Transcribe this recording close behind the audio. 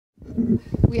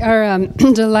We are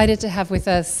delighted to have with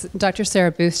us Dr.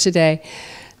 Sara Booth today.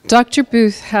 Dr.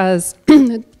 Booth has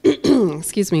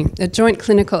excuse me, a joint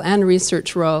clinical and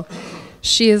research role.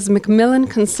 She is Macmillan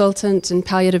Consultant in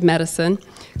Palliative Medicine,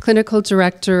 Clinical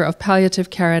Director of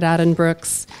Palliative Care at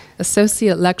Addenbrookes,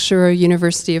 Associate Lecturer,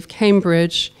 University of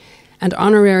Cambridge, and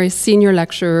Honorary Senior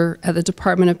Lecturer at the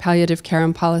Department of Palliative Care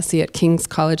and Policy at King's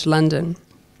College London.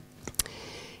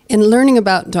 In learning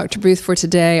about Dr. Booth for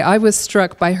today, I was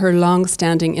struck by her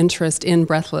long-standing interest in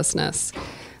breathlessness.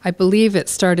 I believe it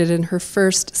started in her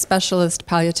first specialist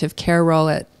palliative care role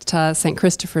at St.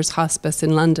 Christopher's Hospice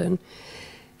in London.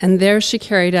 And there she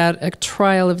carried out a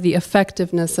trial of the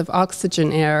effectiveness of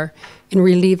oxygen air in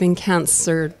relieving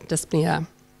cancer dyspnea.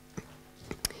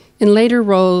 In later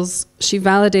roles, she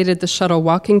validated the shuttle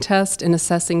walking test in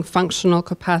assessing functional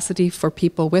capacity for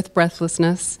people with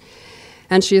breathlessness,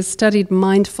 and she has studied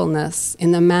mindfulness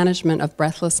in the management of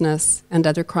breathlessness and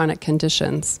other chronic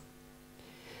conditions.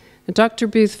 Dr.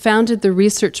 Booth founded the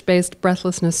research-based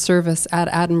breathlessness service at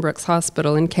Addenbrookes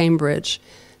Hospital in Cambridge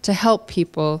to help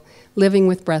people living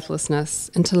with breathlessness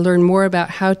and to learn more about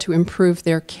how to improve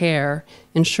their care,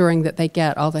 ensuring that they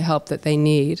get all the help that they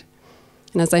need.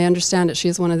 And as I understand it, she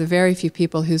is one of the very few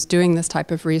people who's doing this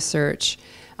type of research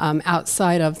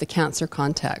outside of the cancer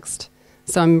context.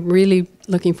 So I'm really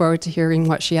looking forward to hearing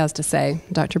what she has to say.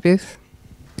 Dr. Booth?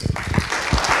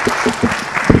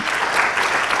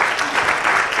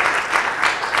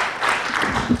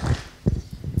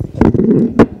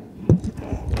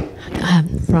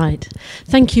 Right.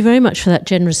 Thank you very much for that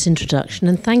generous introduction,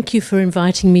 and thank you for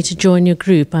inviting me to join your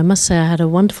group. I must say I had a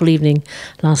wonderful evening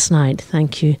last night.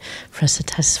 Thank you, Professor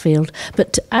Tasfield.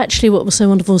 But actually what was so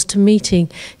wonderful was to meeting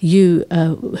you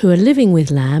who are living with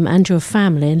LAM and your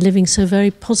family, and living so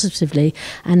very positively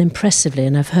and impressively,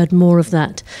 and I've heard more of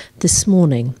that this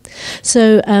morning.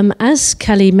 So as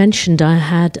Kelly mentioned,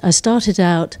 I started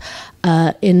out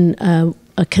in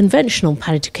a conventional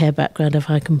palliative care background, if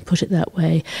I can put it that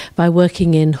way, by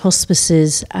working in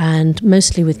hospices and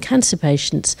mostly with cancer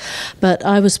patients. But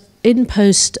I was in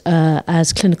post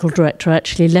as clinical director. I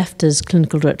actually left as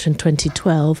clinical director in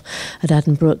 2012 at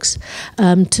Addenbrookes.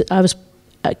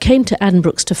 I came to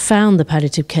Addenbrookes to found the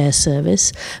palliative care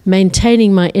service,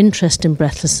 maintaining my interest in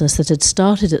breathlessness that had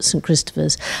started at St.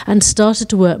 Christopher's, and started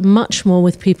to work much more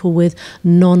with people with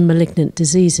non-malignant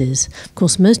diseases. Of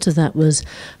course, most of that was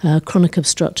chronic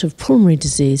obstructive pulmonary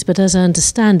disease, but as I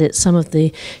understand it, some of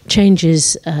the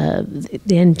changes,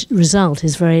 the end result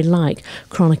is very like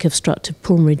chronic obstructive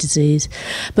pulmonary disease.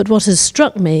 But what has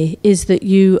struck me is that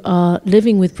you are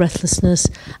living with breathlessness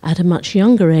at a much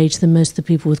younger age than most of the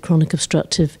people with chronic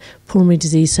obstructive pulmonary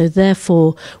disease, so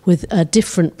therefore with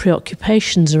different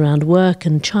preoccupations around work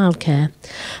and childcare,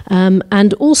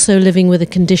 and also living with a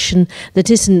condition that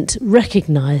isn't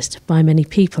recognised by many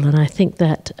people, and I think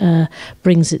that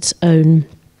brings its own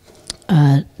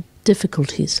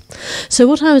difficulties. So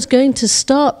what I was going to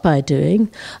start by doing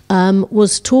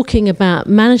was talking about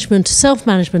management,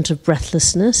 self-management of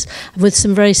breathlessness with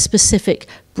some very specific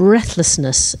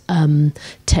breathlessness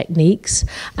techniques,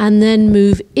 and then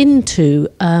move into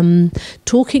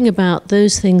talking about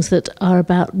those things that are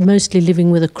about mostly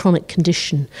living with a chronic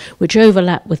condition which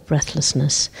overlap with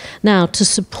breathlessness. Now, to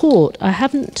support, I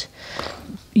haven't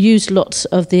used lots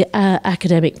of the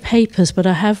academic papers, but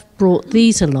I have brought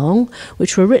these along,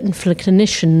 which were written for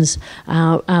clinicians,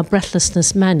 our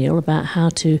breathlessness manual about how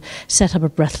to set up a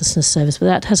breathlessness service, but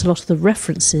that has a lot of the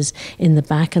references in the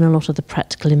back and a lot of the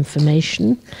practical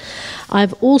information.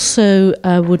 I've also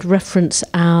would reference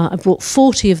I've brought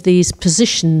 40 of these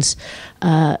positions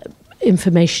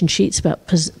information sheets about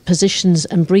positions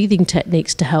and breathing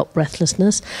techniques to help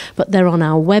breathlessness, but they're on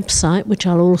our website, which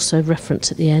I'll also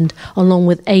reference at the end, along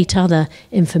with 8 other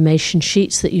information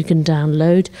sheets that you can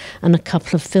download, and a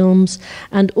couple of films,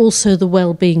 and also the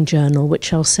Wellbeing Journal,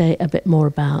 which I'll say a bit more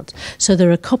about. So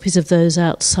there are copies of those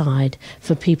outside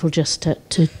for people just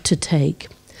to take.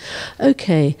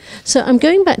 Okay, so I'm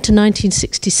going back to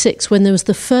 1966 when there was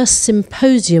the first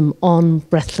symposium on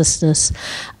breathlessness.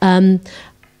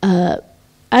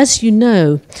 As you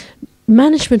know,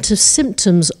 management of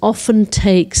symptoms often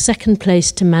takes second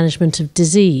place to management of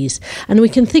disease. And we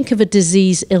can think of a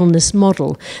disease-illness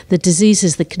model. The disease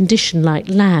is the condition like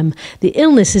LAM. The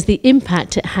illness is the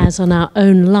impact it has on our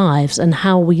own lives and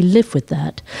how we live with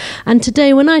that. And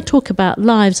today, when I talk about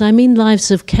lives, I mean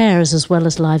lives of carers as well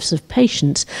as lives of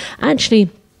patients. Actually,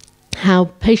 how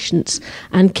patients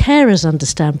and carers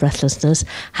understand breathlessness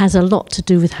has a lot to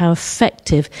do with how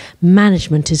effective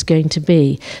management is going to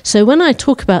be. So when I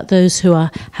talk about those who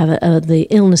the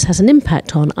illness has an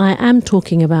impact on, I am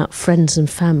talking about friends and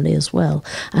family as well,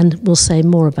 and we'll say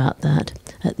more about that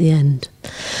at the end.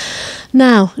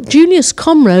 Now, Julius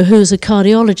Comroe, who is a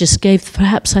cardiologist, gave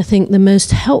perhaps, I think, the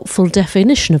most helpful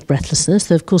definition of breathlessness,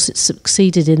 though of course it's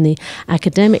succeeded in the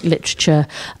academic literature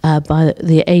by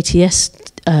the ATS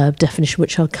definition,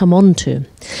 which I'll come on to.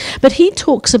 But he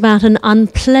talks about an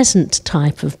unpleasant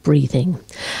type of breathing.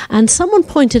 And someone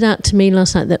pointed out to me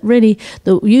last night that really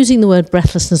using the word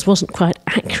breathlessness wasn't quite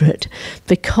accurate,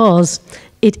 because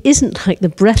it isn't like the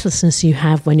breathlessness you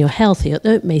have when you're healthy.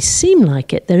 Although it may seem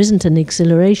like it, there isn't an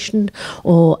exhilaration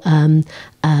or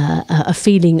a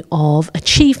feeling of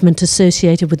achievement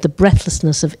associated with the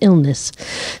breathlessness of illness.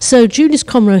 So Julius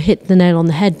Comroe hit the nail on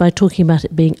the head by talking about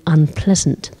it being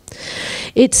unpleasant.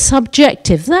 It's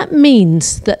subjective. That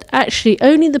means that actually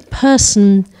only the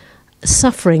person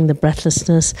suffering the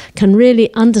breathlessness can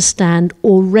really understand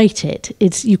or rate it.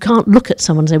 You can't look at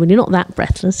someone and say, well, you're not that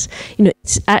breathless.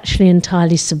 It's actually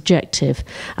entirely subjective,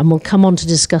 and we'll come on to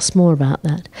discuss more about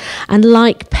that. And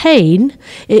like pain,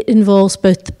 it involves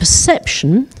both the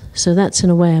perception, so that's in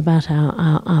a way about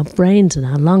our brains and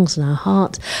our lungs and our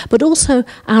heart, but also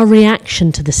our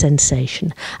reaction to the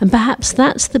sensation. And perhaps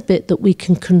that's the bit that we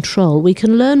can control. We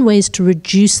can learn ways to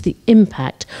reduce the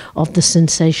impact of the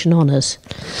sensation on us.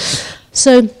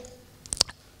 So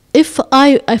if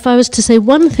I was to say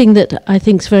one thing that I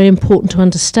think is very important to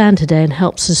understand today and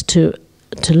helps us to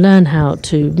learn how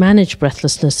to manage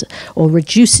breathlessness or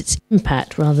reduce its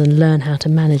impact rather than learn how to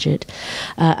manage it,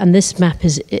 and this map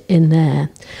is in there.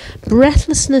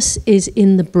 Breathlessness is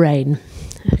in the brain.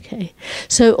 Okay,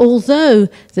 so although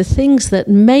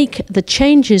the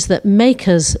changes that make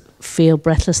us feel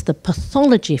breathless, the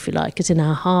pathology, if you like, is in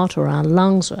our heart or our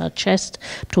lungs or our chest,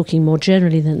 I'm talking more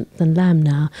generally than LAM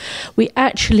now, we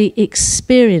actually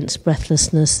experience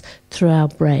breathlessness through our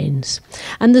brains.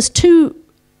 And there's two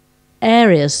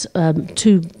areas,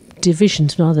 two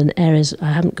divisions rather than areas.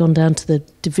 I haven't gone down to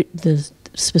the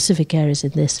specific areas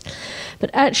in this, but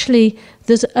actually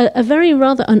there's a very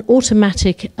rather an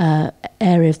automatic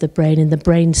area of the brain in the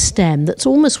brain stem that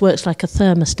almost works like a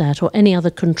thermostat or any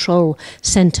other control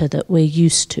center that we're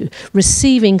used to,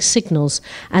 receiving signals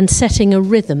and setting a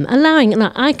rhythm, allowing,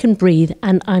 and I can breathe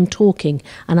and I'm talking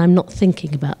and I'm not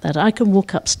thinking about that. I can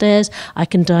walk upstairs, I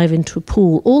can dive into a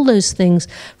pool. All those things,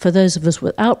 for those of us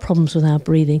without problems with our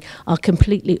breathing, are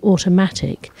completely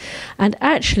automatic. And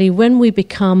actually, when we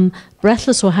become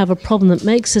breathless or have a problem that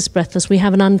makes us breathless, we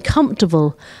have an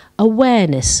uncomfortable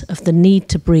awareness of the need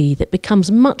to breathe. It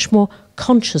becomes much more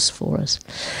conscious for us.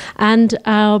 And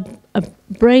our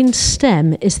brain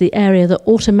stem is the area that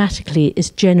automatically is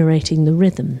generating the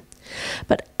rhythm.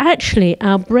 But actually,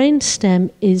 our brain stem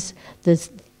is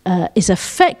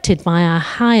affected by our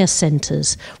higher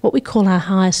centers, what we call our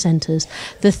higher centers.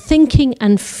 The thinking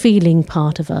and feeling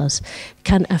part of us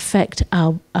can affect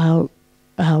our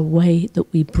way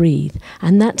that we breathe.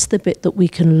 And that's the bit that we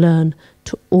can learn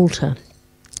to alter.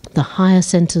 The higher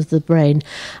centers of the brain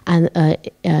and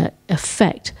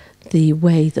affect the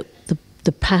way that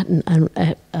the pattern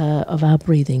of our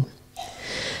breathing.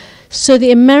 So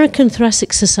the American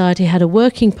Thoracic Society had a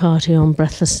working party on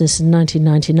breathlessness in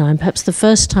 1999, perhaps the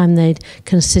first time they'd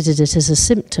considered it as a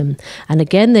symptom. And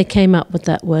again, they came up with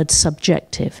that word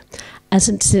subjective. As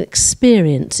it's an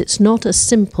experience, it's not a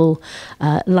simple,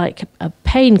 like a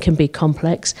pain can be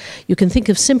complex. You can think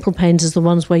of simple pains as the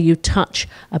ones where you touch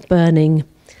a burning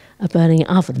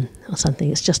oven or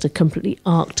something. It's just a complete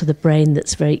arc to the brain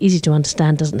that's very easy to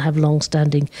understand, doesn't have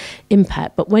long-standing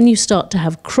impact. But when you start to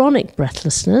have chronic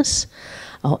breathlessness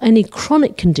or any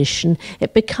chronic condition,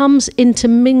 it becomes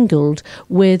intermingled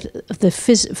with the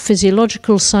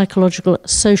physiological, psychological,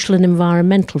 social and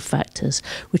environmental factors,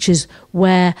 which is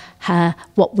where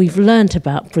what we've learned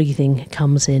about breathing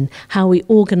comes in, how we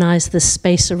organise the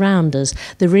space around us,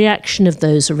 the reaction of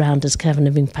those around us can have an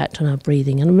impact on our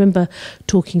breathing. And I remember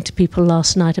talking to people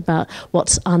last night about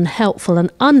what's unhelpful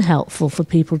and unhelpful for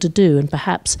people to do, and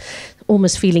perhaps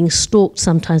almost feeling stalked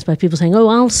sometimes by people saying, oh,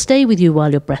 I'll stay with you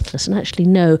while you're breathless. And actually,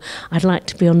 no, I'd like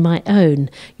to be on my own,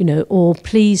 or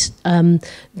please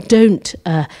don't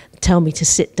tell me to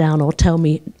sit down or tell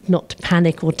me not to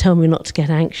panic or tell me not to get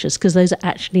anxious, because those are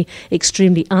actually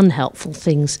extremely unhelpful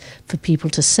things for people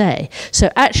to say. So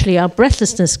actually our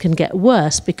breathlessness can get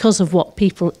worse because of what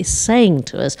people is saying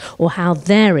to us or how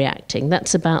they're reacting.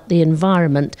 That's about the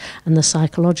environment and the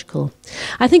psychological.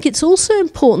 I think it's also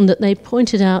important that they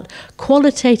pointed out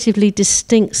qualitatively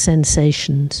distinct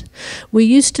sensations. We're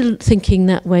used to thinking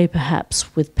that way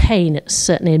perhaps with pain.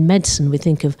 Certainly in medicine we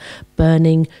think of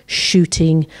burning,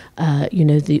 shooting,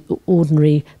 the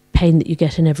ordinary pain that you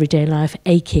get in everyday life,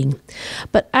 aching.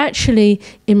 But actually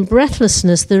in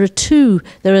breathlessness there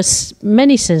are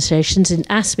many sensations. In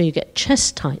asthma you get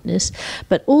chest tightness,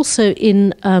 but also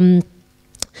in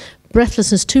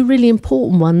breathlessness, two really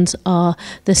important ones are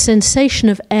the sensation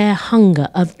of air hunger,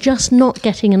 of just not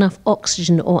getting enough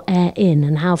oxygen or air in,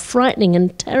 and how frightening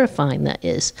and terrifying that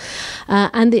is.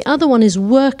 And the other one is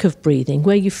work of breathing,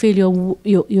 where you feel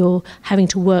you're having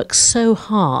to work so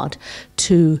hard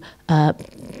to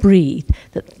breathe.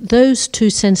 That those two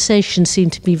sensations seem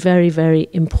to be very, very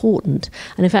important.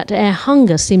 And in fact, air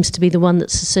hunger seems to be the one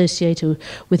that's associated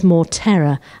with more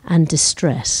terror and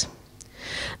distress.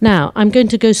 Now, I'm going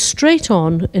to go straight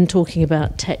on in talking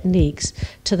about techniques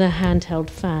to the handheld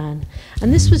fan.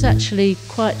 And this was actually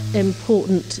quite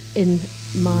important in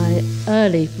my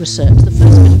early research. The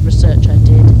first bit of research I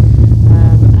did,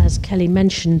 as Kelly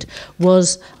mentioned,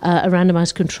 was a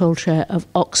randomized control trial of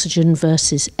oxygen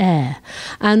versus air.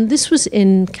 And this was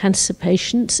in cancer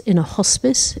patients in a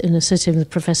hospice, in association with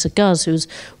Professor Guz, who was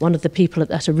one of the people at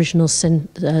that original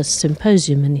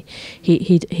symposium, and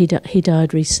he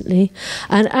died recently.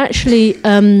 And actually,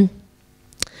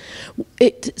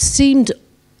 it seemed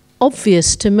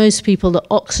obvious to most people that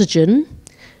oxygen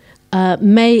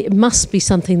must be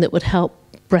something that would help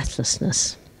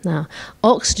breathlessness. Now,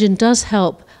 oxygen does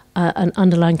help an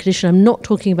underlying condition. I'm not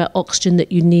talking about oxygen that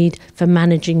you need for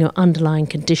managing your underlying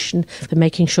condition, for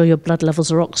making sure your blood levels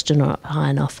of oxygen are high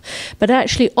enough. But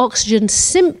actually oxygen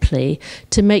simply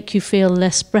to make you feel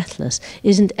less breathless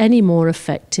isn't any more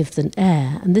effective than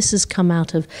air. And this has come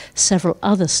out of several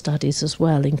other studies as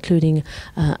well, including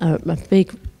a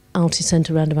big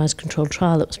multi-centre randomised controlled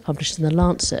trial that was published in The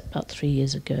Lancet about 3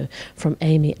 years ago from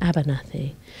Amy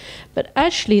Abernathy. But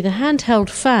actually the handheld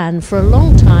fan, for a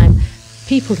long time,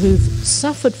 people who've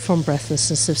suffered from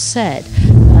breathlessness have said,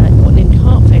 in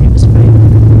heart failure it was very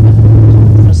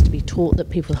common for us to be taught that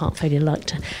people with heart failure like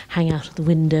to hang out of the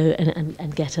window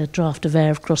and get a draft of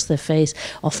air across their face,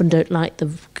 often don't like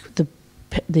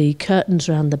the curtains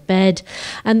around the bed,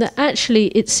 and that actually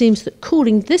it seems that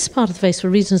cooling this part of the face for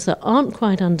reasons that aren't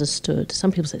quite understood.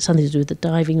 Some people say it's something to do with the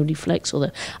diving reflex, or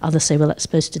the others say, well, that's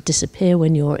supposed to disappear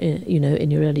when you're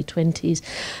in your early 20s.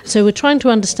 So we're trying to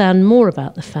understand more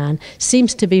about the fan.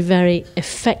 Seems to be very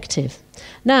effective.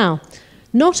 Now,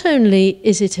 not only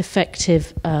is it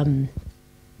effective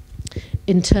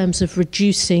in terms of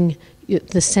reducing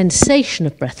the sensation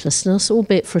of breathlessness,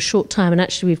 albeit for a short time, and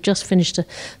actually we've just finished a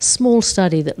small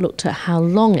study that looked at how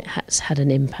long it has had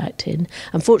an impact in.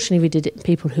 Unfortunately, we did it in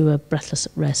people who are breathless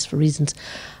at rest for reasons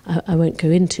I won't go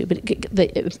into, but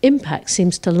the impact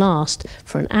seems to last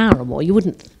for an hour or more. You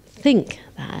wouldn't think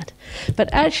that. But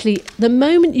actually, the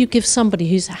moment you give somebody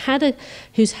who's had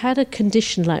a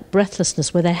condition like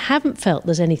breathlessness where they haven't felt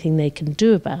there's anything they can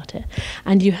do about it,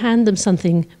 and you hand them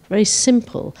something very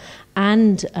simple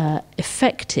and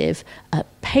effective at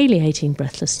palliating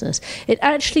breathlessness, it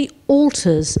actually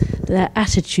alters their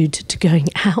attitude to going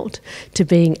out, to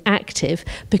being active,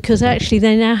 because actually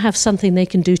they now have something they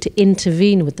can do to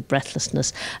intervene with the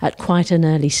breathlessness at quite an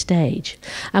early stage.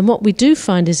 And what we do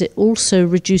find is it also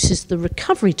reduces the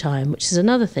recovery time, which is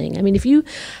another thing. I mean, if you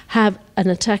have an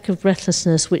attack of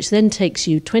breathlessness which then takes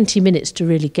you 20 minutes to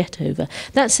really get over,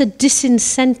 that's a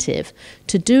disincentive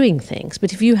to doing things.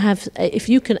 But if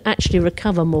you can actually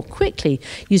recover more quickly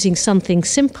using something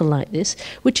simple like this,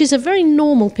 which is a very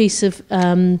normal piece of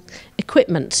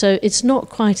equipment, so it's not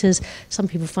quite as some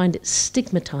people find it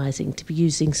stigmatizing to be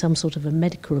using some sort of a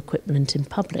medical equipment in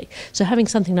public. So having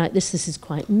something like this is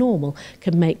quite normal,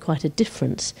 can make quite a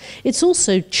difference. It's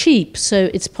also cheap, so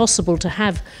it's possible to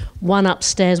have one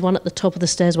upstairs, one at the top of the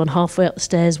stairs, one halfway up the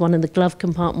stairs, one in the glove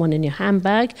compartment, one in your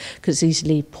handbag, because it's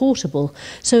easily portable.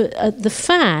 So the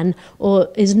fan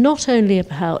is not only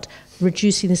about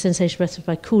reducing the sensation of breathlessness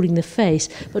by cooling the face,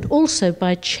 but also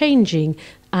by changing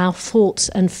our thoughts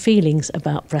and feelings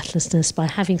about breathlessness by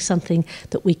having something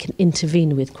that we can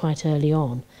intervene with quite early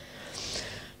on.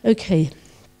 Okay.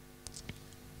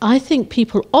 I think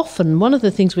people often, one of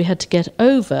the things we had to get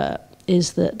over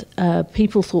is that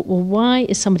people thought, well, why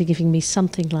is somebody giving me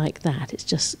something like that? It's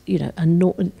just, you know,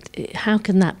 how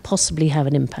can that possibly have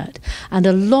an impact? And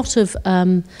a lot of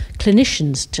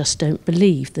clinicians just don't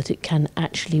believe that it can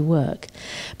actually work.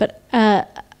 But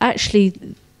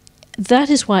actually, that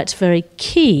is why it's very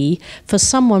key for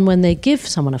someone, when they give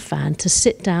someone a fan, to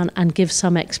sit down and give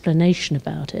some explanation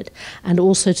about it, and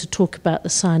also to talk about the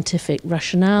scientific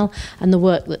rationale and the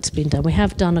work that's been done. We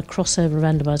have done a crossover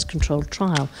randomised controlled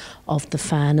trial of the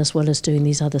fan, as well as doing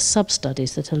these other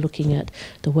sub-studies that are looking at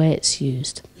the way it's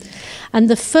used. And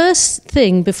the first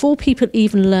thing, before people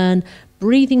even learn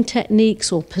breathing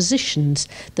techniques or positions,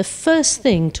 the first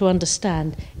thing to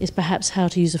understand is perhaps how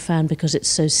to use a fan, because it's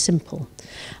so simple.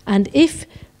 And if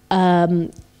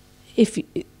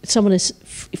someone is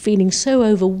feeling so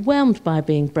overwhelmed by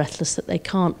being breathless that they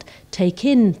can't take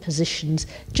in positions,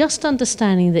 just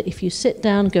understanding that if you sit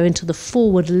down, go into the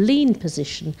forward lean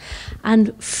position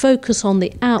and focus on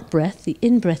the out-breath, the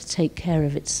in-breath takes care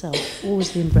of itself,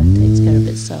 always the in-breath takes care of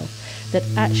itself, that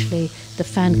actually the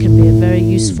fan can be a very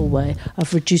useful way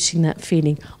of reducing that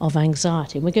feeling of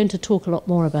anxiety. And we're going to talk a lot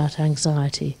more about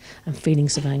anxiety and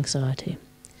feelings of anxiety.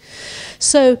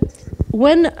 So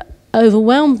when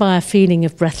overwhelmed by a feeling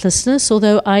of breathlessness,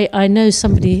 although I know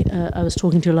somebody I was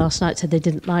talking to last night said they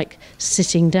didn't like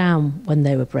sitting down when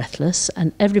they were breathless,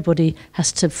 and everybody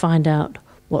has to find out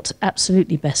what's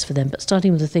absolutely best for them, but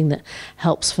starting with the thing that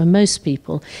helps for most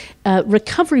people.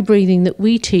 Recovery breathing that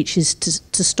we teach is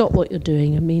to stop what you're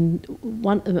doing. I mean,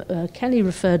 Kelly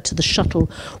referred to the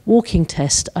shuttle walking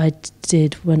test I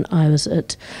did when I was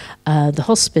at the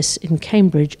hospice in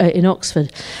Cambridge, in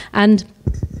Oxford. And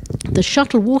the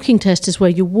shuttle walking test is where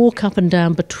you walk up and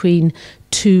down between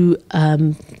two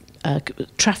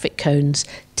traffic cones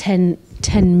 10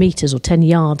 metres or 10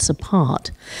 yards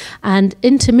apart. And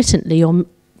intermittently,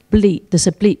 there's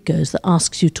a bleep goes that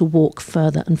asks you to walk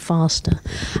further and faster.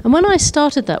 And when I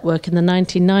started that work in the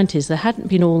 1990s, there hadn't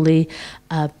been all the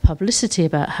publicity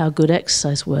about how good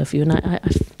exercise were for you. And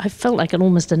I felt like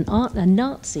almost a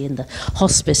Nazi in the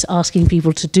hospice asking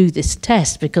people to do this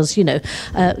test because, you know,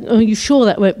 are you sure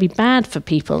that won't be bad for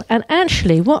people? And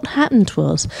actually what happened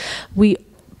was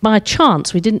by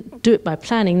chance, we didn't do it by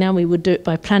planning. Now we would do it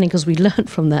by planning because we learned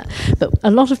from that. But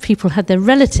a lot of people had their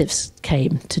relatives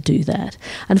came to do that.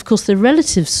 And of course, the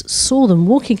relatives saw them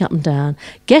walking up and down,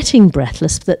 getting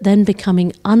breathless, but then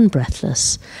becoming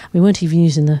unbreathless. We weren't even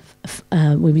using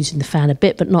we were using the fan a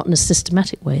bit, but not in a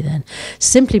systematic way then,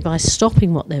 simply by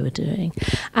stopping what they were doing.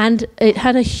 And it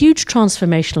had a huge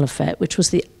transformational effect, which was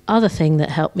the other thing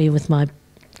that helped me with my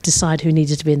decide who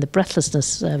needed to be in the breathlessness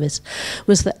service,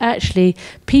 was that actually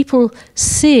people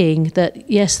seeing that,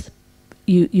 yes,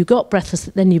 you got breathless,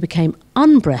 that then you became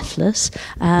unbreathless,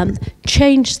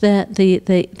 changed their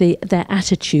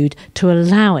attitude to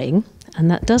allowing,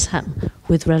 and that does happen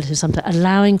with relatives sometimes,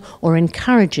 allowing or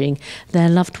encouraging their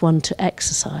loved one to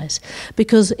exercise.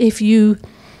 Because if you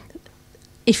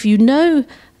know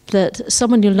that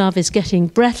someone you love is getting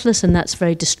breathless, and that's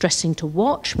very distressing to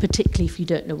watch, particularly if you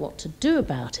don't know what to do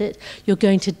about it, you're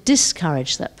going to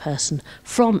discourage that person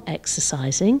from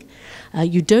exercising.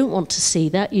 You don't want to see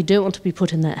that. You don't want to be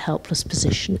put in that helpless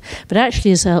position. But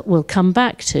actually, as we'll come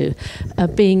back to,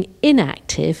 being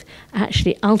inactive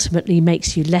actually ultimately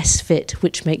makes you less fit,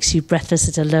 which makes you breathless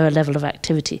at a lower level of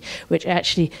activity, which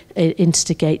actually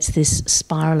instigates this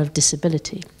spiral of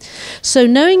disability. So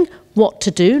knowing what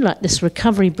to do, like this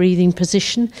recovery breathing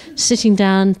position, sitting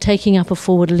down, taking up a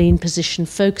forward lean position,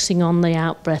 focusing on the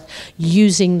out-breath,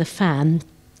 using the fan,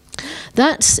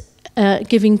 that's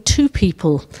giving two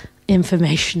people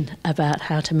information about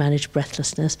how to manage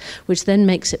breathlessness, which then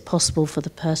makes it possible for the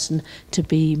person to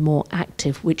be more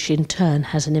active, which in turn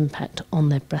has an impact on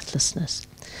their breathlessness.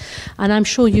 And I'm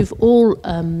sure you've all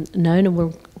known, and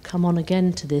we'll come on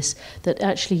again to this, that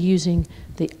actually using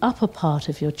the upper part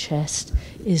of your chest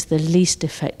is the least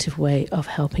effective way of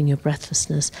helping your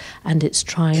breathlessness, and it's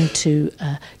trying to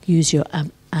use your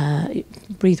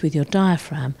breathe with your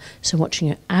diaphragm, so watching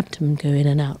your abdomen go in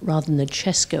and out rather than the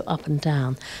chest go up and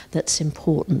down. That's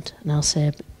important, and I'll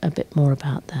say a bit more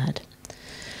about that.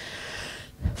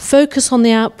 Focus on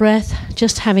the out-breath,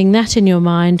 just having that in your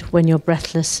mind when you're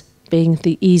breathless being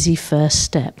the easy first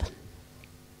step.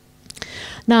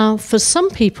 Now, for some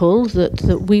people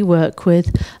that we work with,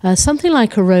 something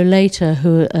like a rollator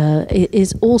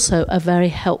is also a very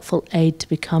helpful aid to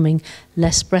becoming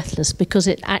less breathless, because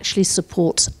it actually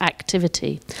supports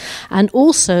activity and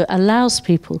also allows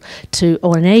people to,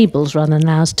 or enables rather than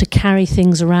allows, to carry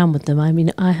things around with them. I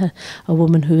mean, I had a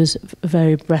woman who was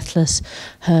very breathless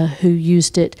who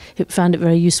used it, found it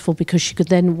very useful because she could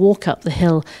then walk up the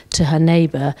hill to her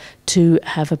neighbour to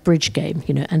have a bridge game,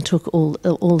 you know, and took all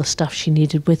the stuff she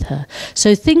needed with her.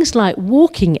 So things like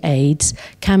walking aids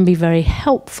can be very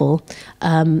helpful,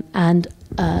 and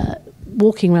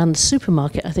walking around the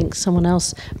supermarket, I think someone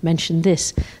else mentioned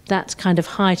this, that kind of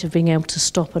height of being able to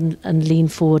stop and lean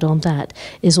forward on that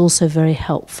is also very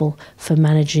helpful for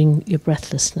managing your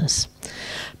breathlessness.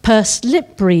 Pursed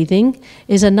lip breathing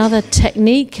is another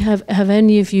technique. Have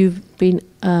any of you been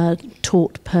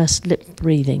taught pursed lip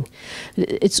breathing?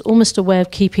 It's almost a way of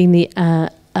keeping the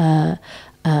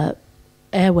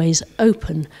airways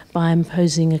open by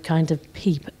imposing a kind of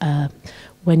peep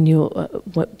when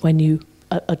you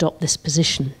adopt this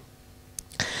position.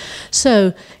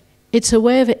 So it's a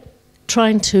way of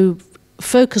trying to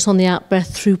focus on the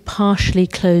out-breath through partially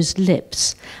closed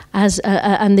lips,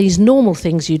 and these normal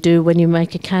things you do when you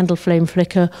make a candle flame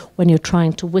flicker, when you're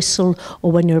trying to whistle,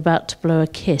 or when you're about to blow a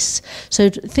kiss. So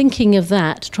thinking of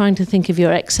that, trying to think of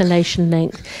your exhalation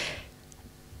length,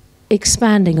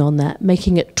 expanding on that,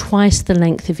 making it twice the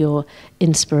length of your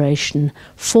inspiration,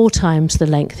 4 times the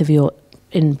length of your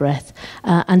in-breath,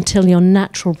 until your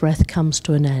natural breath comes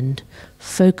to an end.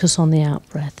 Focus on the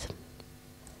out-breath.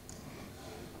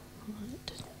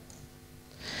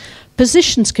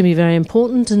 Positions can be very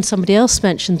important, and somebody else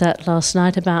mentioned that last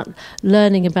night about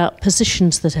learning about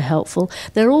positions that are helpful.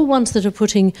 They're all ones that are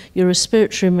putting your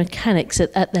respiratory mechanics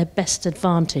at their best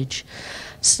advantage.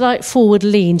 Slight forward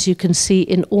leans you can see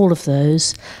in all of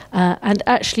those, and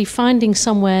actually finding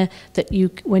somewhere that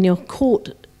you, when you're caught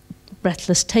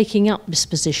breathless, taking up this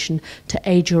position to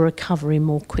aid your recovery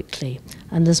more quickly.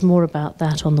 And there's more about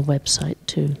that on the website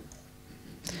too.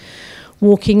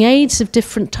 Walking aids of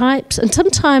different types, and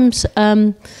sometimes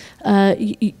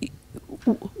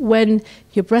when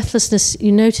your breathlessness,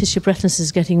 you notice your breathlessness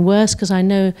is getting worse, because I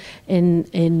know in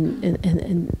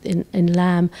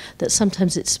LAM that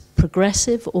sometimes it's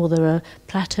progressive, or there are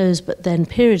plateaus but then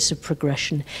periods of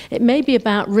progression. It may be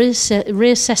about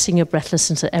reassessing your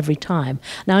breathlessness at every time.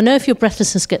 Now, I know if your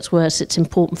breathlessness gets worse, it's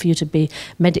important for you to be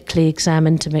medically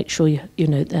examined to make sure you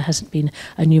know there hasn't been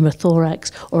a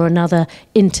pneumothorax or another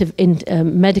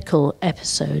medical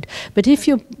episode. But if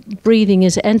your breathing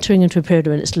is entering into a period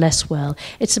when it's less well,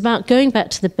 it's about going back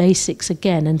to the basics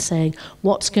again and saying,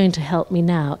 what's going to help me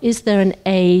now? Is there an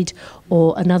aid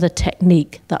or another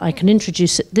technique that I can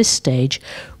introduce at this stage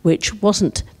which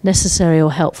wasn't necessary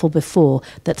or helpful before,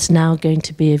 that's now going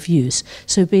to be of use?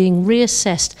 So being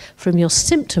reassessed from your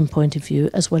symptom point of view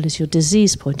as well as your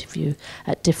disease point of view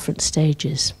at different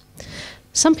stages.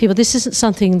 Some people, this isn't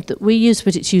something that we use,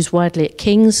 but it's used widely at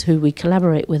King's, who we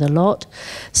collaborate with a lot.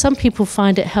 Some people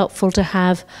find it helpful to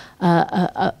have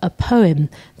a poem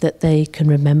that they can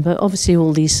remember. Obviously,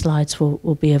 all these slides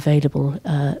will be available,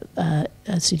 so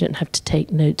you don't have to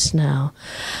take notes now,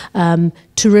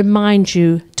 to remind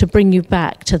you, to bring you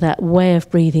back to that way of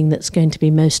breathing that's going to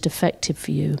be most effective for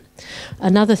you.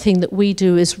 Another thing that we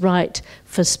do is write,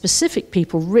 for specific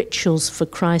people, rituals for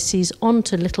crises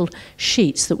onto little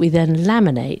sheets that we then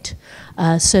laminate,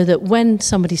 so that when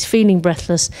somebody's feeling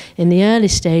breathless in the early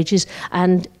stages,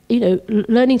 and you know,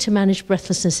 learning to manage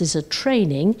breathlessness is a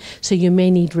training, so you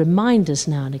may need reminders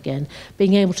now and again,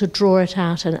 being able to draw it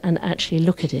out and actually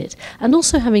look at it, and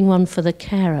also having one for the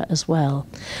carer as well.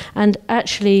 And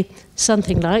actually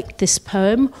something like this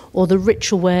poem, or the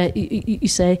ritual where you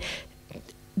say,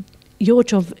 your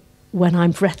job when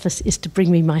I'm breathless is to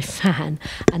bring me my fan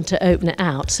and to open it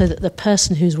out, so that the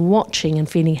person who's watching and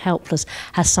feeling helpless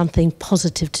has something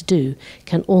positive to do,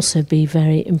 can also be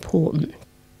very important.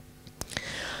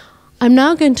 I'm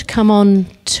now going to come on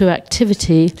to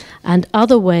activity and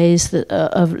other ways that,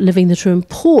 of living that are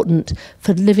important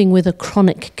for living with a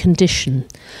chronic condition.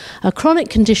 A chronic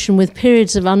condition with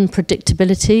periods of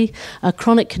unpredictability, a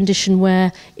chronic condition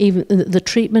where even the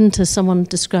treatment, as someone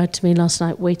described to me last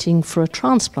night, waiting for a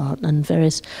transplant and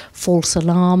various false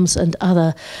alarms and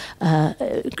other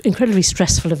incredibly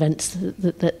stressful events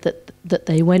that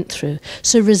they went through.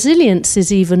 So resilience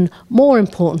is even more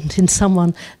important in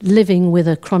someone living with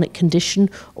a chronic condition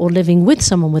or living with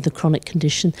someone with a chronic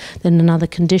condition than in other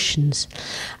conditions.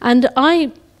 And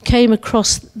I came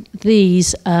across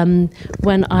these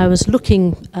when I was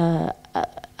looking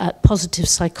at positive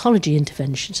psychology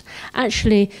interventions.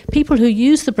 Actually, people who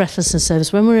use the breathlessness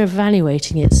service, when we were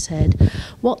evaluating it, said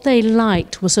what they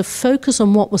liked was a focus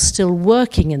on what was still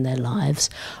working in their lives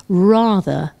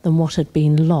rather than what had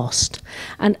been lost.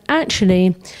 And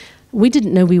actually, we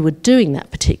didn't know we were doing that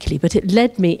particularly, but it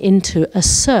led me into a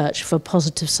search for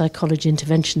positive psychology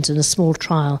interventions in a small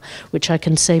trial, which I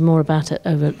can say more about it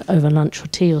over lunch or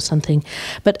tea or something.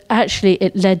 But actually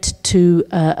it led to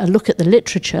a look at the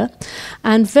literature,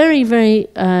 and very,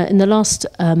 in the last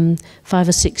 5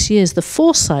 or 6 years, the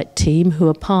Foresight team, who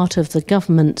are part of the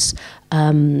government's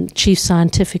Chief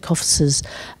Scientific Officer's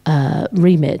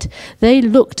remit, they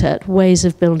looked at ways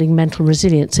of building mental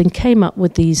resilience and came up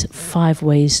with these 5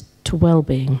 ways to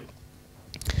well-being.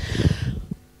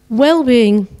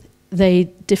 Well-being they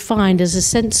defined as a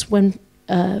sense when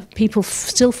people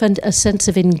still find a sense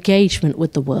of engagement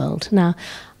with the world. Now,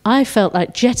 I felt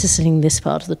like jettisoning this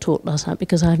part of the talk last night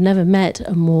because I've never met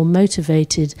a more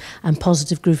motivated and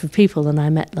positive group of people than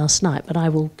I met last night, but I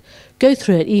will go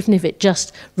through it even if it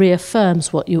just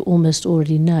reaffirms what you almost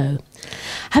already know.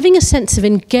 Having a sense of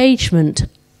engagement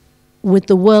with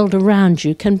the world around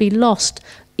you can be lost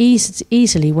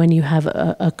easily when you have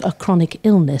a chronic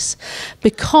illness,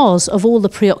 because of all the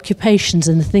preoccupations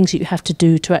and the things that you have to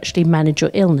do to actually manage your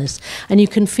illness, and you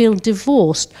can feel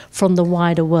divorced from the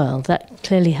wider world. That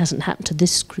clearly hasn't happened to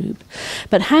this group.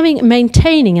 But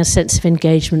maintaining a sense of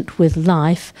engagement with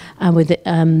life and with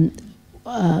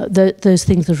those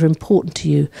things that are important to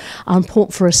you are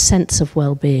important for a sense of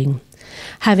well-being.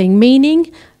 Having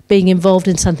meaning, being involved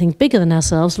in something bigger than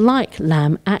ourselves, like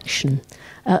LAM action,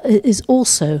 is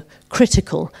also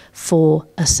critical for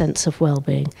a sense of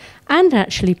well-being, and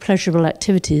actually pleasurable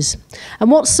activities. And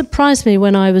what surprised me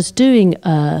when I was doing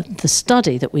the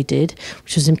study that we did,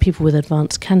 which was in people with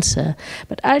advanced cancer,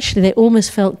 but actually they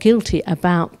almost felt guilty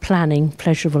about planning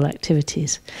pleasurable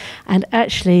activities. And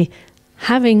actually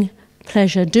having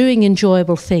pleasure, doing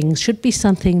enjoyable things, should be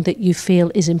something that you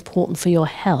feel is important for your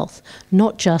health,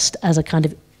 not just as a kind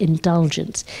of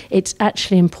indulgence. It's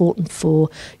actually important for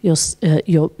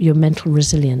your mental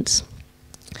resilience.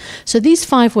 So these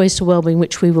 5 ways to wellbeing,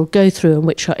 which we will go through and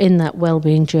which are in that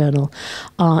wellbeing journal,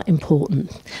 are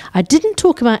important. I didn't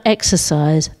talk about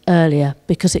exercise earlier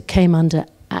because it came under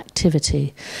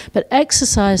activity. But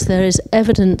exercise, there is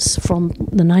evidence from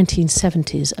the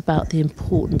 1970s about the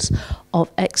importance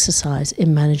of exercise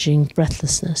in managing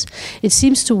breathlessness. It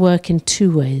seems to work in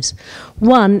 2 ways.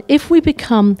 One, if we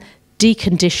become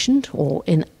deconditioned or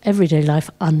in everyday life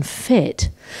unfit,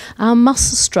 our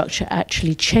muscle structure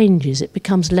actually changes.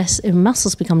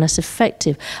 Muscles become less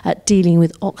effective at dealing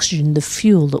with oxygen, the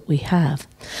fuel that we have.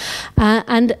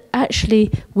 And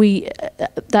actually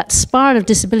that spiral of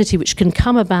disability, which can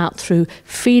come about through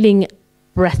feeling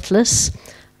breathless,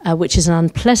 which is an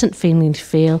unpleasant feeling to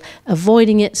feel,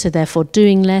 avoiding it, so therefore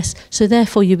doing less, so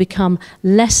therefore you become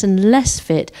less and less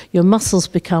fit, your muscles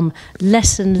become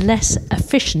less and less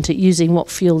efficient at using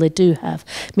what fuel they do have.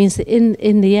 It means that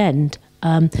in the end,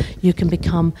 you can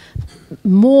become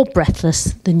more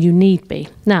breathless than you need be.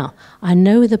 Now, I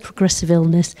know with a progressive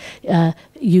illness,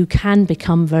 you can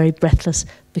become very breathless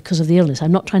because of the illness.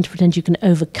 I'm not trying to pretend you can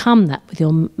overcome that with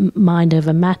your mind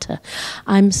over matter.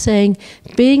 I'm saying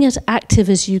being as active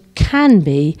as you can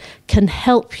be can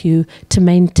help you to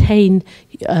maintain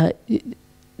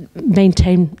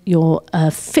your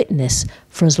fitness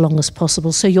for as long as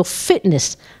possible, so your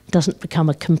fitness doesn't become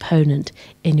a component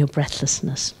in your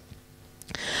breathlessness.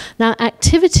 Now,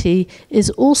 activity is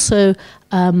also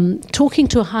talking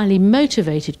to a highly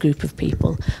motivated group of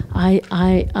people.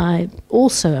 I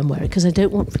also am worried because I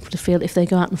don't want people to feel if they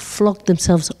go out and flog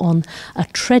themselves on a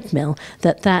treadmill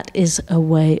that is a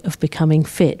way of becoming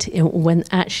fit, when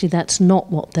actually that's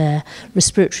not what their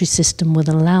respiratory system would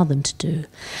allow them to do.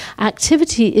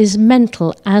 Activity is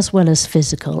mental as well as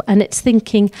physical, and it's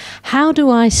thinking, how do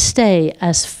I stay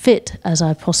as fit as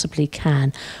I possibly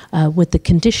can with the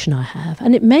condition I have?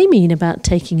 And it may mean about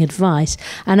taking advice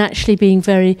and actually being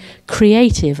very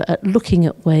creative at looking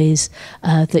at ways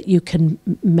that you can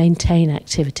maintain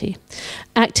activity.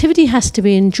 Activity has to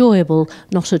be enjoyable,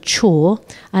 not a chore,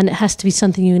 and it has to be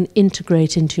something you can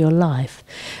integrate into your life.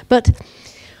 But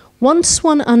once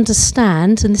one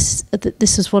understands, and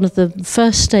this is one of the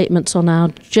first statements on our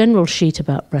general sheet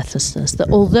about breathlessness, that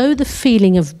although the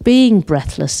feeling of being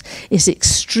breathless is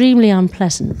extremely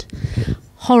unpleasant,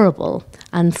 horrible,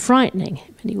 and frightening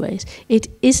in many ways, it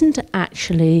isn't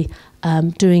actually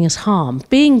doing us harm.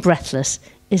 Being breathless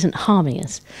isn't harming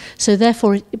us. So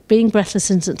therefore, being breathless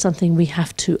isn't something we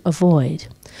have to avoid.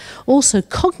 Also,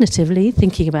 cognitively,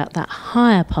 thinking about that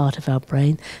higher part of our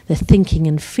brain, the thinking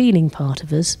and feeling part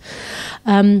of us,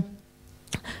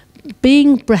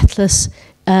 being breathless,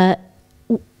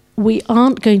 we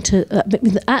aren't going to,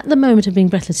 at the moment of being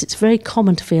breathless, it's very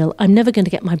common to feel, I'm never going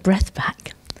to get my breath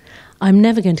back. I'm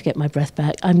never going to get my breath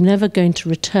back. I'm never going to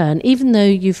return. Even though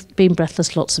you've been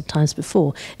breathless lots of times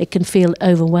before, it can feel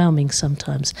overwhelming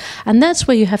sometimes. And that's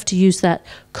where you have to use that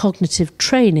cognitive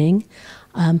training.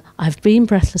 I've been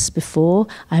breathless before.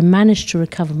 I managed to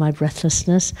recover my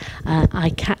breathlessness.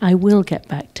 I will get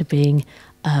back to being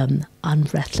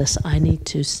unbreathless. I need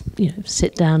to,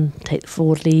 sit down, take the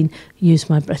forward lean, use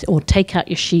my breath, or take out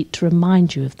your sheet to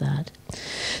remind you of that.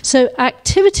 So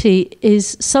activity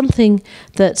is something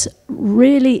that's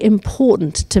really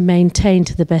important to maintain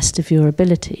to the best of your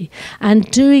ability, and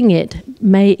doing it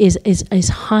is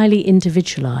highly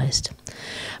individualized.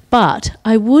 But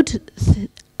I would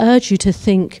urge you to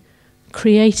think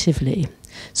creatively.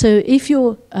 So if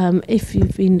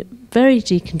you've been very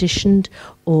deconditioned,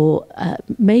 or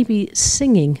maybe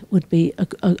singing would be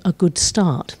a good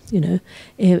start,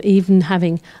 even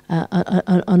having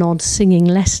an odd singing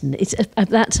lesson.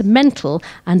 That's a mental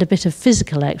and a bit of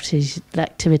physical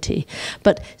activity.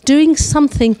 But doing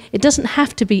something, it doesn't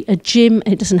have to be a gym,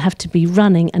 it doesn't have to be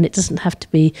running, and it doesn't have to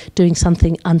be doing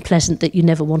something unpleasant that you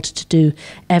never wanted to do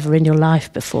ever in your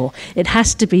life before. It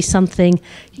has to be something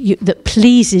that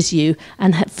pleases you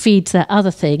and feeds that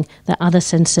other thing, that other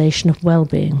sensation of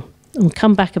well-being. We'll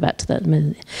come back about to that in a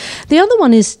minute. The other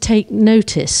one is take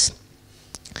notice.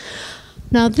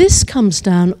 Now, this comes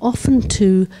down often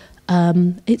to,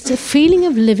 it's a feeling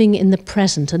of living in the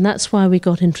present, and that's why we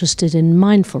got interested in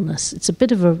mindfulness. It's a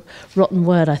bit of a rotten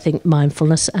word, I think,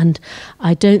 mindfulness, and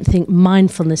I don't think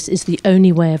mindfulness is the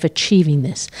only way of achieving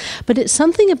this. But it's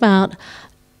something about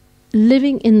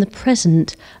living in the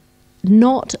present,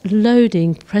 not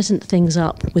loading present things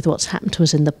up with what's happened to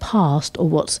us in the past or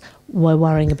what we're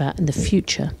worrying about in the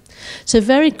future. So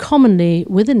very commonly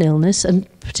with an illness, and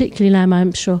particularly LAM,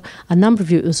 I'm sure a number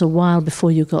of you, it was a while before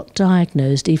you got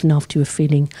diagnosed, even after you were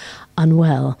feeling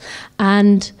unwell.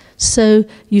 And so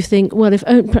you think, well, if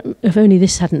only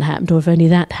this hadn't happened, or if only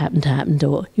that happened,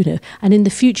 or, and in the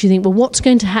future you think, well, what's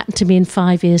going to happen to me in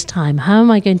 5 years' time? How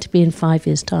am I going to be in 5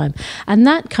 years' time? And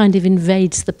that kind of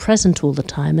invades the present all the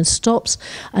time and stops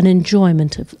an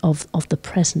enjoyment of the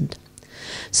present.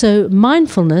 So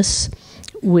mindfulness,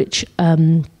 which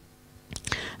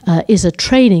is a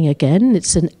training again,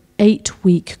 it's an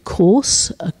 8-week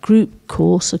course, a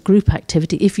group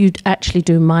activity, if you actually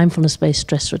do mindfulness-based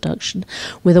stress reduction,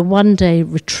 with a one-day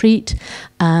retreat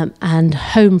and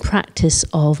home practice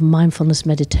of mindfulness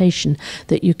meditation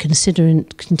that you consider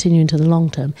and continue into the long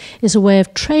term, is a way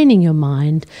of training your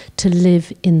mind to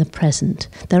live in the present.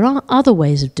 There are other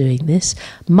ways of doing this.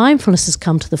 Mindfulness has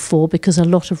come to the fore because a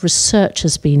lot of research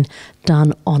has been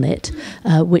done on it,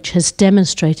 which has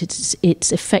demonstrated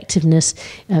its effectiveness,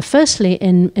 firstly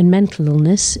in mental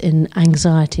illness, in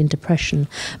anxiety and depression,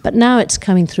 but now it's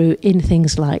coming through in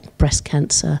things like breast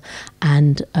cancer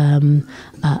and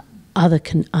other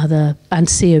and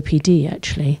COPD.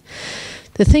 Actually,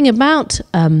 the thing about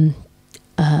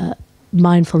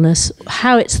mindfulness,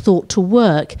 how it's thought to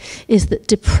work, is that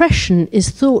depression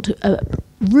is thought.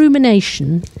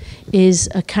 Rumination is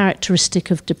a characteristic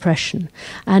of depression,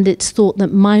 and it's thought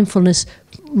that mindfulness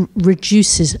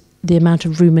reduces the amount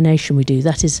of rumination we do.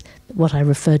 That is what I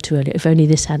referred to earlier. If only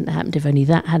this hadn't happened, if only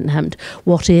that hadn't happened,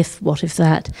 what if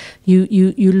that?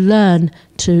 You learn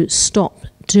to stop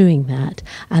doing that,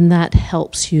 and that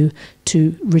helps you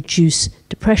to reduce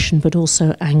depression, but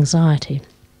also anxiety.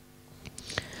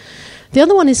 The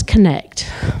other one is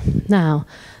connect. Now,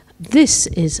 this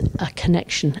is a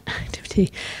connection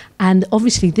activity, and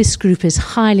obviously this group is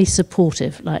highly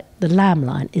supportive. Like the LAM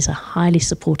line is a highly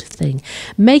supportive thing.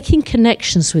 Making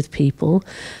connections with people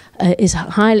is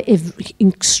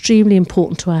extremely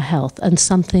important to our health, and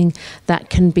something that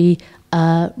can be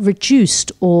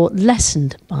reduced or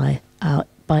lessened by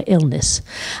illness.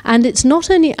 And it's not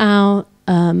only our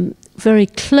very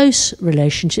close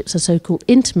relationships, our so-called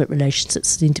intimate relations, that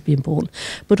seem to be important,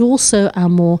 but also our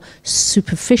more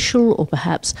superficial or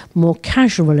perhaps more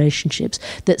casual relationships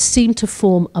that seem to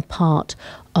form a part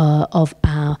of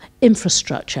our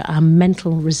infrastructure, our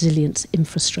mental resilience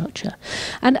infrastructure.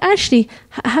 And actually,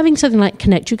 having something like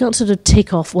Connect, you can't sort of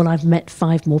tick off, well, I've met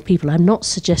 5 more people. I'm not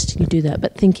suggesting you do that,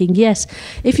 but thinking, yes,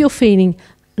 if you're feeling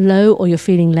low or you're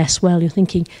feeling less well, you're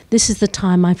thinking, this is the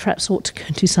time I perhaps ought to go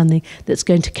and do something that's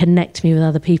going to connect me with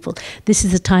other people. This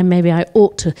is the time maybe I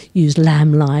ought to use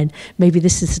LAM line. Maybe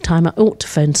this is the time I ought to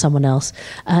phone someone else.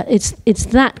 It's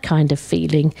that kind of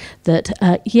feeling that,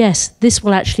 yes, this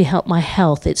will actually help my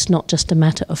health. It's not just a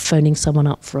matter of phoning someone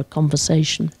up for a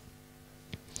conversation.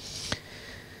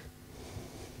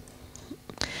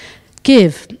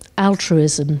 give,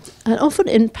 altruism, and often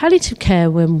in palliative care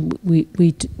when we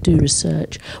do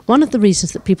research, one of the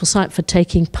reasons that people cite for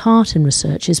taking part in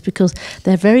research is because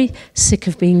they're very sick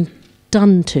of being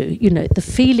done to. You know, the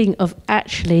feeling of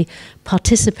actually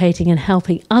participating and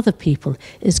helping other people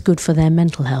is good for their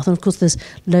mental health. And of course there's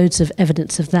loads of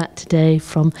evidence of that today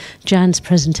from Jan's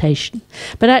presentation.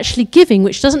 But actually giving,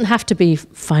 which doesn't have to be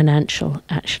financial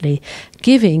actually,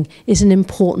 giving is an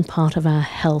important part of our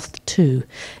health too.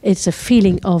 It's a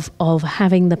feeling of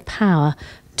having the power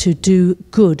to do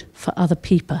good for other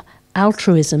people.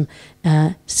 Altruism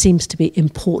seems to be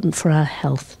important for our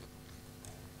health.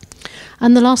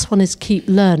 And the last one is keep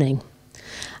learning.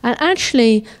 And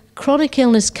actually, chronic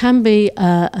illness can be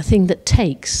a thing that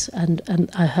takes, and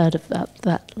I heard about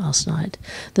that last night.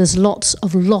 There's lots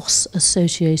of loss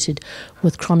associated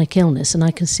with chronic illness, and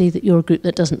I can see that you're a group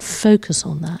that doesn't focus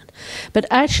on that. But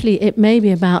actually, it may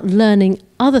be about learning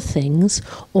other things,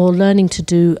 or learning to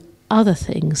do other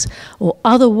things, or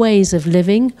other ways of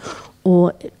living,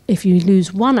 or if you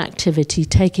lose one activity,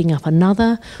 taking up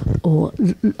another, or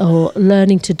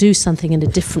learning to do something in a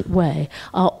different way,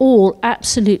 are all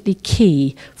absolutely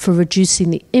key for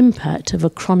reducing the impact of a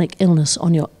chronic illness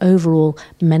on your overall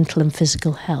mental and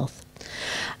physical health.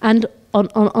 And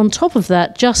on top of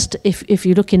that, just if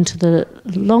you look into the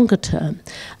longer term,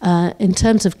 in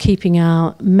terms of keeping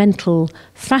our mental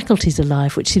faculties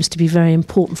alive, which seems to be very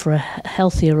important for a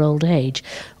healthier old age,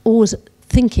 always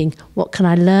thinking, what can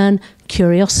I learn?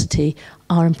 Curiosity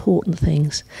are important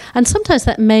things. And sometimes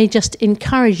that may just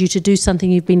encourage you to do something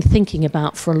you've been thinking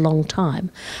about for a long time.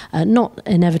 Not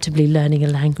inevitably learning a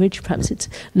language, perhaps it's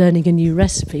learning a new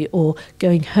recipe, or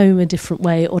going home a different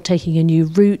way, or taking a new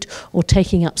route, or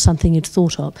taking up something you'd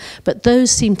thought of. But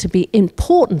those seem to be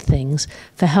important things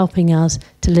for helping us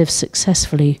to live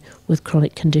successfully with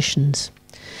chronic conditions.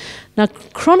 Now,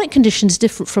 chronic condition is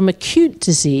different from acute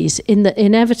disease in that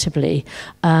inevitably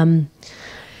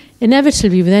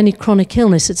with any chronic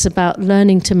illness, it's about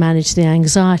learning to manage the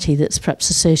anxiety that's perhaps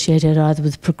associated either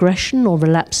with progression or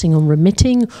relapsing or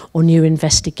remitting, or new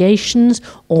investigations,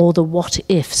 or the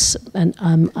what-ifs. And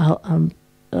I'll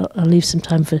leave some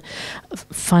time for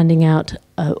finding out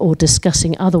or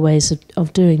discussing other ways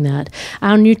of doing that.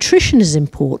 Our nutrition is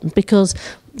important because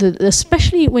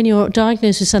especially when you're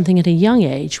diagnosed with something at a young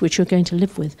age, which you're going to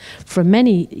live with for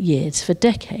many years, for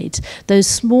decades, those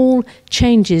small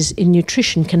changes in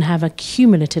nutrition can have a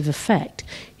cumulative effect.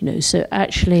 You know, so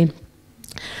actually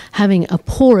having a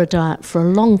poorer diet for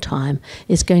a long time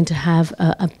is going to have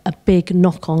a big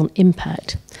knock-on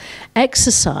impact.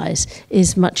 Exercise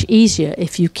is much easier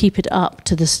if you keep it up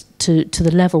to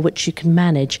the level which you can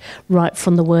manage right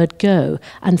from the word go,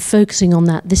 and focusing on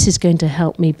that, this is going to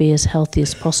help me be as healthy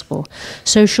as possible.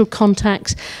 Social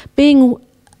contacts, being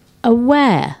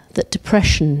aware that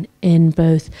depression in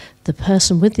both the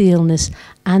person with the illness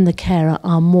and the carer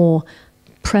are more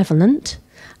prevalent,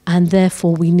 and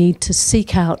therefore we need to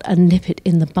seek out and nip it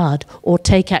in the bud, or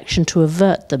take action to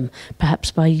avert them, perhaps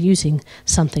by using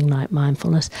something like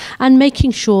mindfulness, and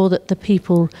making sure that the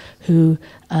people who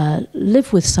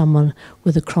live with someone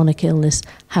with a chronic illness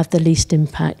have the least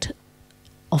impact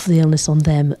of the illness on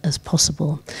them as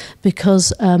possible.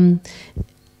 Because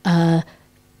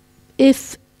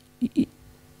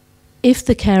if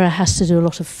the carer has to do a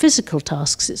lot of physical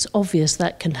tasks, it's obvious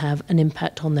that can have an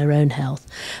impact on their own health,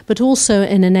 but also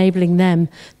in enabling them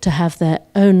to have their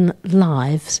own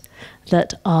lives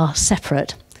that are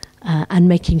separate, and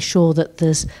making sure that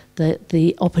there's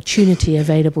the opportunity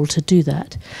available to do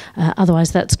that.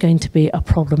 Otherwise, that's going to be a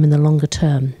problem in the longer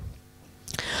term.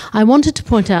 I wanted to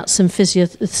point out some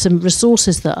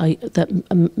resources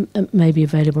that may be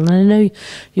available. And I know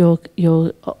you're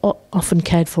often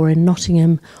cared for in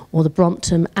Nottingham or the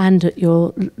Brompton and at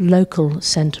your local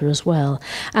centre as well.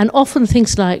 And often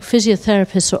things like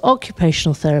physiotherapists or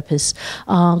occupational therapists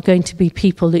are going to be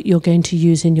people that you're going to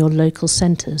use in your local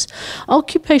centres.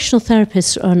 Occupational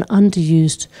therapists are an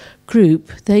underused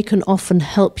group. They can often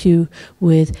help you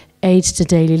with aids to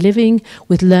daily living,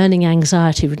 with learning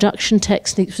anxiety reduction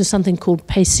techniques, with something called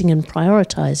pacing and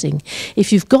prioritising.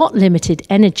 If you've got limited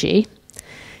energy,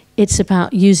 it's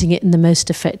about using it in the most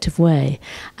effective way.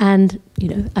 And, you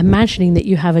know, imagining that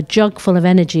you have a jug full of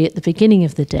energy at the beginning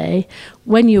of the day,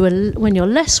 when you're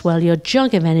less well, your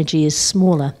jug of energy is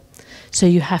smaller. So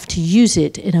you have to use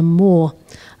it in a more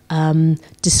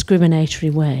discriminatory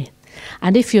way.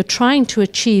 And if you're trying to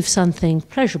achieve something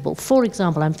pleasurable, for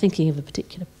example, I'm thinking of a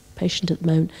particular patient at the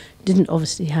moment, didn't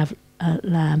obviously have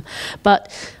LAM,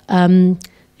 but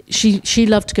she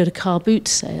loved to go to car boot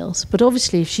sales, but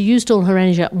obviously if she used all her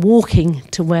energy up walking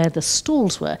to where the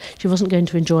stalls were, she wasn't going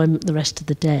to enjoy the rest of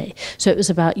the day. So it was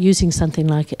about using something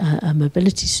like a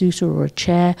mobility scooter or a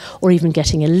chair, or even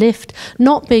getting a lift,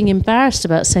 not being embarrassed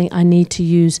about saying, I need to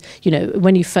use,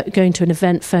 when you're going to an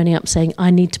event, phoning up saying, I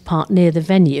need to park near the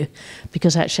venue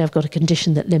because actually I've got a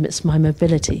condition that limits my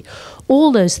mobility.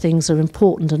 All those things are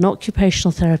important, and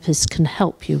occupational therapists can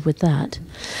help you with that.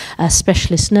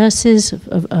 Specialist nurses,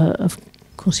 of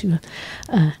course you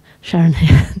were, Sharon,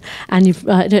 and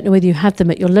I don't know whether you have them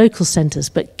at your local centres,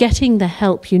 but getting the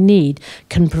help you need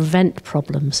can prevent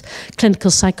problems.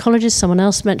 Clinical psychologists, someone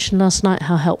else mentioned last night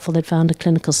how helpful they'd found a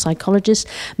clinical psychologist,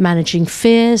 managing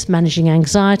fears, managing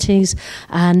anxieties,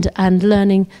 and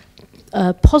learning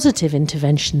positive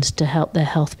interventions to help their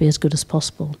health be as good as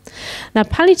possible. Now,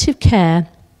 palliative care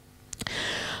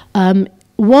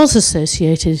was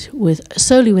associated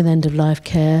solely with end-of-life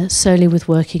care, solely with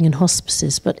working in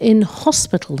hospices. But in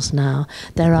hospitals now,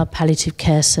 there are palliative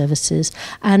care services.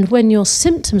 And when your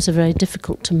symptoms are very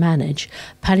difficult to manage,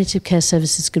 palliative care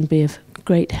services can be of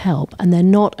great help. And they're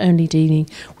not only dealing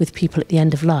with people at the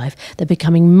end of life, they're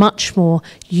becoming much more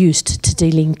used to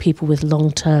dealing with people with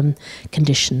long-term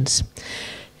conditions.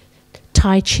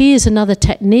 Tai Chi is another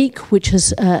technique which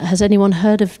has anyone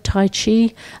heard of Tai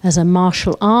Chi as a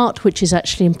martial art, which is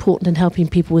actually important in helping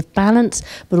people with balance,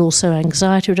 but also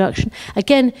anxiety reduction.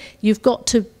 Again, you've got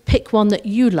to pick one that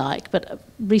you like, but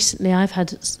recently I've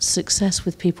had success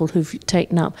with people who've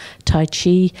taken up Tai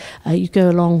Chi. You go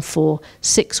along for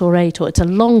 6 or 8, or it's a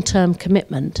long-term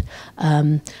commitment,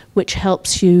 which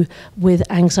helps you with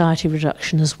anxiety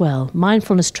reduction as well.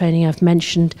 Mindfulness training I've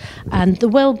mentioned, and the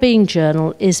Wellbeing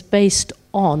Journal is based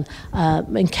on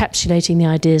encapsulating the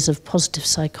ideas of positive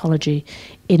psychology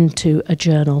into a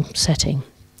journal setting.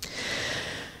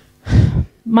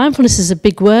 Mindfulness is a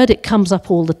big word, it comes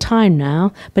up all the time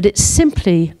now, but it's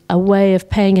simply a way of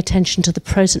paying attention to the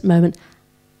present moment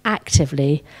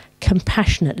actively,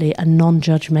 compassionately and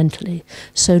non-judgmentally.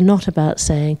 So not about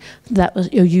saying that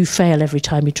was, you fail every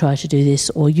time you try to do this,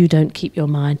 or you don't keep your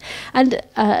mind, and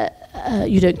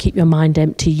you don't keep your mind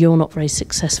empty, you're not very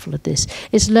successful at this.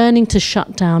 It's learning to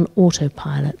shut down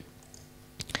autopilot.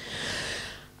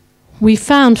 We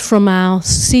found from our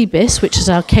CBIS, which is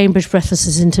our Cambridge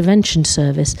Breathlessness Intervention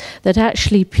Service, that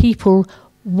actually people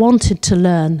wanted to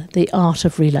learn the art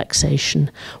of relaxation,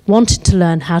 wanted to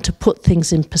learn how to put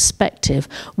things in perspective,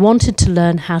 wanted to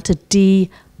learn how to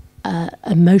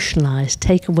de-emotionalize,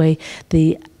 take away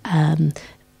the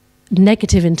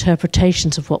negative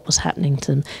interpretations of what was happening to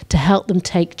them, to help them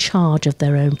take charge of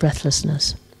their own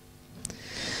breathlessness.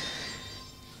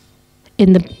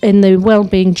 In the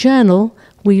Wellbeing Journal,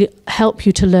 we help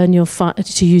you to learn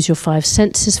to use your 5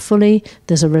 senses fully.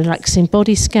 There's a relaxing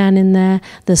body scan in there.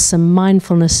 There's some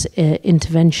mindfulness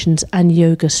interventions and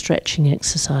yoga stretching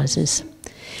exercises.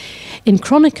 In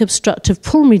chronic obstructive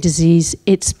pulmonary disease,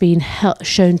 it's been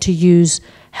shown to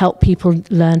help people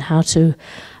learn how to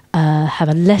have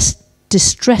a less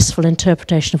distressful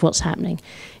interpretation of what's happening.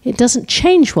 It doesn't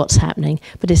change what's happening,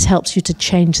 but it helps you to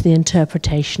change the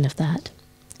interpretation of that.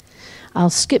 I'll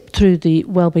skip through the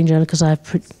Wellbeing Journal because I've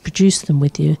produced them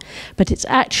with you, but it's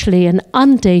actually an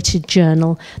undated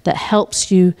journal that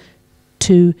helps you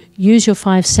to use your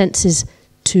 5 senses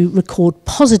to record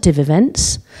positive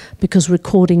events, because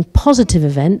recording positive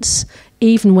events,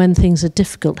 even when things are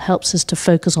difficult, helps us to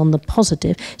focus on the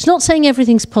positive. It's not saying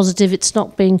everything's positive, it's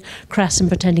not being crass and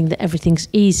pretending that everything's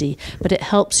easy, but it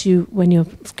helps you when you're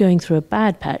going through a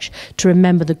bad patch to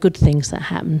remember the good things that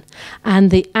happen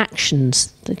and the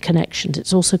actions, the connections.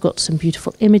 It's also got some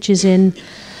beautiful images in,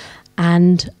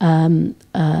 and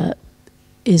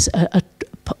is a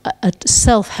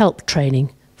self-help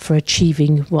training for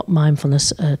achieving what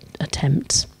mindfulness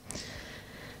attempts.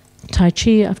 Tai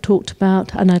Chi I've talked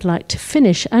about, and I'd like to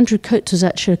finish. Andrew Coates was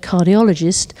actually a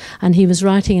cardiologist, and he was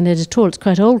writing an editorial. It's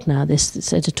quite old now,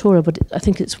 this editorial, but I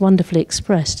think it's wonderfully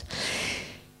expressed.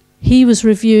 He was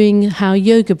reviewing how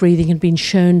yoga breathing had been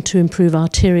shown to improve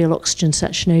arterial oxygen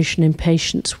saturation in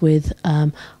patients with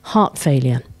heart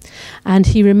failure. And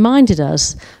he reminded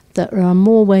us that there are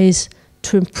more ways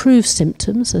to improve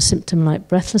symptoms, a symptom like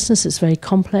breathlessness, it's very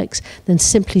complex, than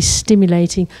simply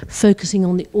stimulating, focusing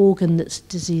on the organ that's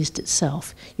diseased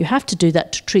itself. You have to do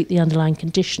that to treat the underlying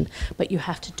condition, but you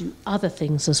have to do other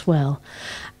things as well.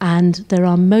 And there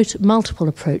are multiple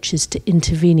approaches to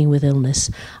intervening with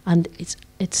illness, and it's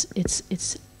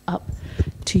up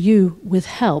to you with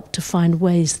help to find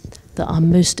ways that are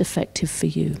most effective for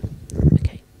you.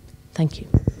 Okay, thank you.